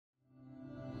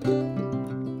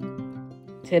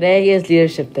Today is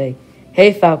Leadership Day.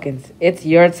 Hey Falcons, it's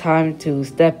your time to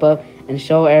step up and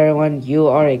show everyone you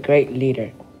are a great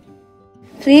leader.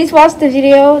 Please watch the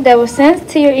video that was sent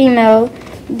to your email,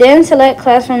 then select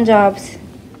classroom jobs.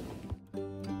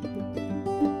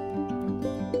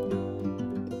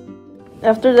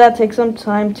 After that, take some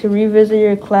time to revisit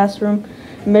your classroom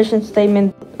mission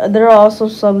statement. There are also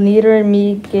some Leader and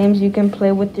Me games you can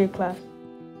play with your class.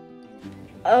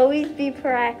 Always be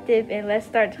proactive, and let's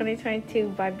start 2022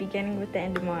 by beginning with the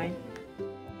end in mind.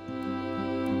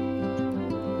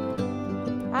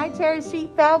 Hi, Cherry Street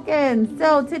Falcons.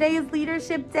 So today is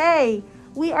Leadership Day.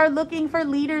 We are looking for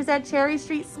leaders at Cherry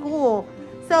Street School.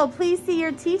 So please see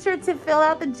your teacher to fill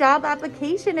out the job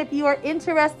application if you are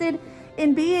interested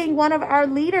in being one of our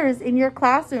leaders in your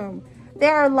classroom.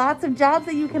 There are lots of jobs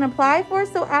that you can apply for,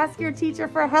 so ask your teacher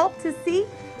for help to see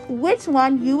which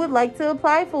one you would like to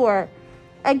apply for.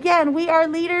 Again, we are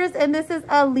leaders, and this is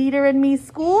a Leader and Me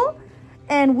school,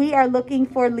 and we are looking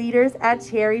for leaders at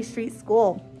Cherry Street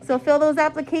School. So fill those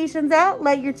applications out.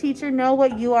 Let your teacher know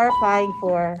what you are applying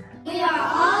for. We are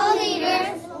all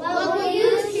leaders. What will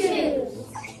you choose?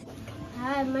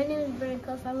 Hi, my name is Brandon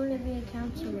Cuff. I want to be a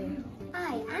counselor.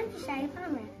 Hi, I'm Shia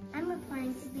Palmer. I'm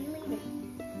applying to be a leader.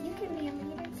 You can be a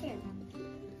leader too.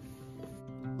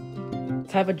 The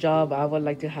type of job I would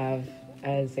like to have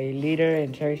as a leader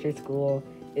in Cherry Street School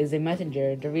is a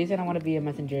messenger. The reason I want to be a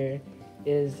messenger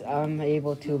is I'm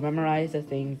able to memorize the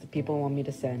things people want me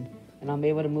to send, and I'm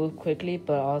able to move quickly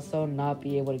but also not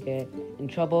be able to get in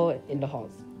trouble in the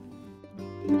halls.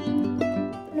 I'm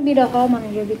gonna be the hall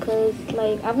manager because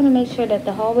I want to make sure that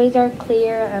the hallways are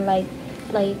clear and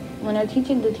when the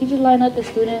teachers line up the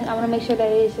students, I want to make sure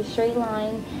that it is a straight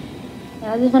line,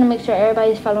 and I just want to make sure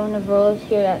everybody's following the rules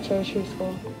here at Cherry Street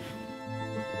School.